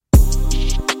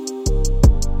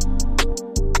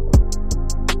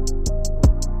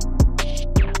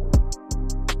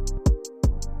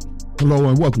Hello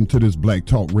and welcome to this Black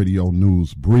Talk Radio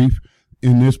News Brief.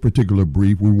 In this particular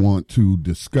brief, we want to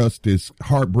discuss this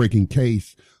heartbreaking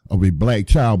case of a black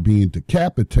child being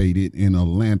decapitated in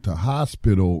Atlanta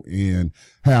hospital and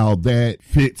how that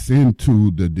fits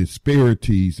into the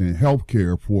disparities in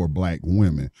healthcare for black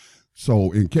women.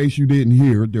 So in case you didn't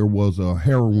hear, there was a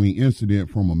harrowing incident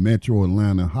from a Metro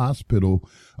Atlanta hospital.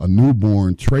 A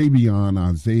newborn, Treveon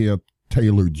Isaiah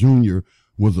Taylor Jr.,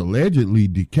 was allegedly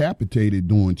decapitated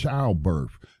during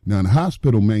childbirth. Now, the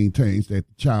hospital maintains that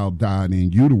the child died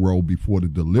in utero before the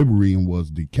delivery and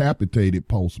was decapitated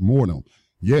post-mortem.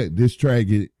 Yet, this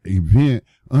tragic event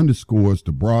underscores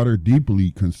the broader,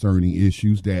 deeply concerning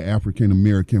issues that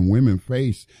African-American women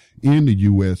face in the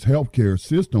U.S. healthcare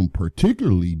system,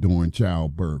 particularly during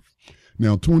childbirth.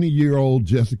 Now, 20-year-old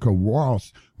Jessica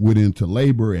Ross went into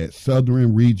labor at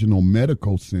Southern Regional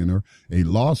Medical Center. A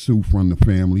lawsuit from the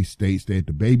family states that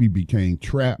the baby became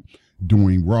trapped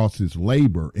during Ross's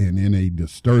labor and, in a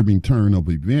disturbing turn of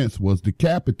events, was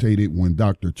decapitated when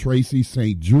Dr. Tracy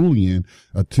St. Julian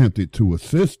attempted to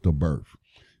assist the birth.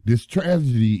 This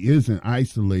tragedy isn't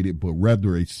isolated, but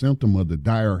rather a symptom of the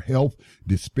dire health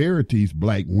disparities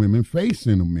black women face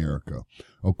in America.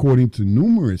 According to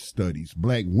numerous studies,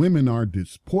 black women are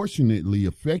disproportionately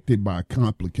affected by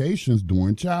complications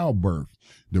during childbirth.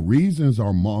 The reasons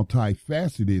are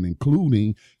multifaceted,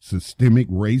 including systemic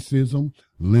racism,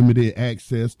 limited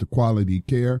access to quality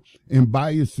care, and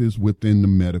biases within the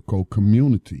medical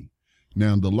community.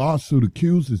 Now, the lawsuit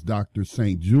accuses Dr.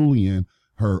 St. Julian,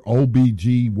 her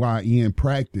OBGYN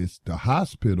practice, the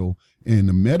hospital, and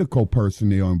the medical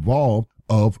personnel involved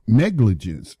of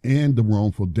negligence and the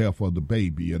wrongful death of the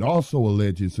baby. It also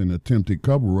alleges an attempted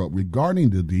cover-up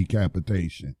regarding the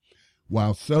decapitation.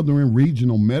 While Southern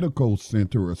Regional Medical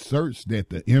Center asserts that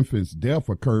the infant's death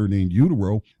occurred in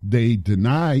utero, they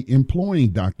deny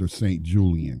employing Dr. St.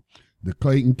 Julian. The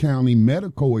Clayton County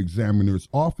Medical Examiner's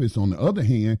Office, on the other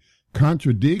hand,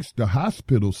 contradicts the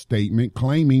hospital statement,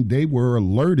 claiming they were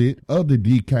alerted of the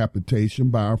decapitation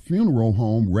by a funeral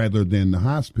home rather than the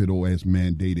hospital as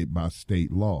mandated by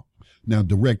state law. Now,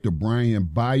 Director Brian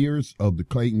Byers of the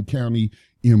Clayton County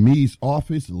ME's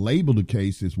office labeled the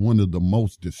case as one of the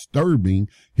most disturbing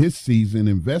his seasoned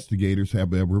investigators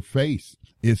have ever faced.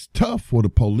 It's tough for the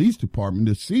police department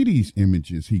to see these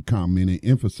images, he commented,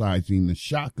 emphasizing the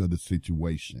shock of the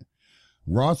situation.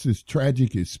 Ross's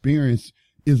tragic experience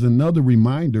is another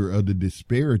reminder of the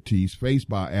disparities faced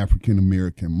by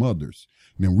African-American mothers.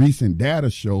 Now, recent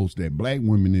data shows that black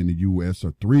women in the U.S.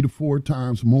 are 3 to 4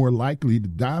 times more likely to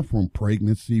die from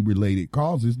pregnancy-related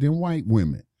causes than white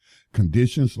women.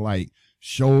 Conditions like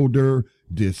shoulder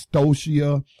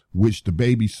dystocia, which the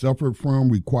baby suffered from,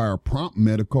 require prompt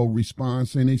medical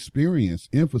response and experience,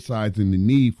 emphasizing the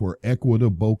need for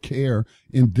equitable care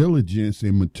and diligence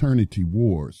in maternity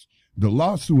wards. The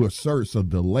lawsuit asserts a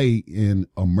delay in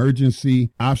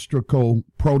emergency obstetrical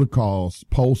protocols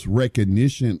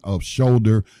post-recognition of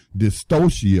shoulder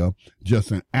dystocia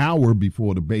just an hour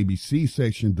before the baby's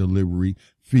C-section delivery.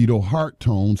 Fetal heart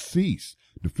tone ceased.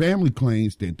 The family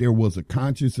claims that there was a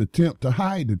conscious attempt to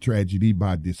hide the tragedy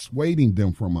by dissuading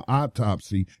them from an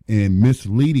autopsy and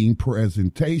misleading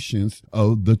presentations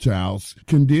of the child's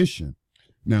condition.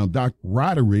 Now, Dr.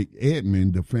 Roderick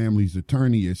Edmond, the family's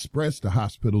attorney, expressed the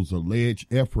hospital's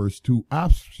alleged efforts to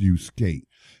obfuscate.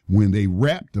 When they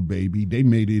wrapped the baby, they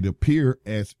made it appear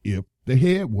as if the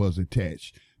head was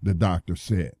attached, the doctor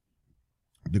said.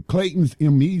 The Clayton's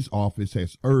ME's office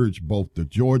has urged both the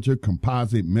Georgia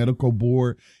Composite Medical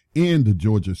Board and the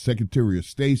Georgia Secretary of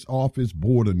State's Office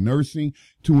Board of Nursing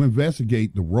to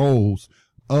investigate the roles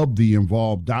of the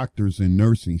involved doctors and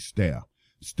nursing staff.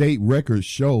 State records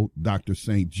show Dr.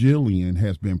 St. Julian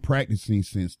has been practicing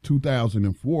since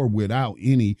 2004 without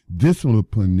any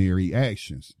disciplinary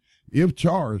actions. If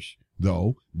charged,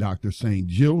 though, Dr. St.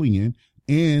 Julian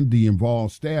and the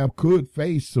involved staff could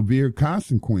face severe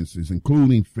consequences,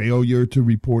 including failure to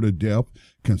report a death,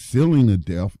 concealing a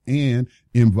death, and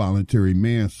involuntary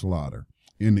manslaughter.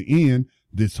 In the end,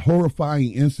 this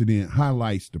horrifying incident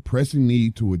highlights the pressing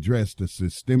need to address the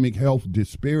systemic health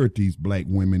disparities black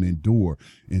women endure,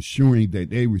 ensuring that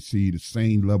they receive the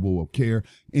same level of care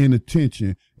and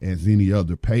attention as any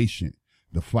other patient.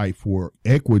 The fight for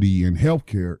equity in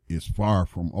healthcare is far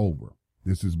from over.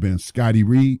 This has been Scotty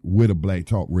Reid with a Black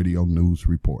Talk Radio News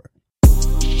Report.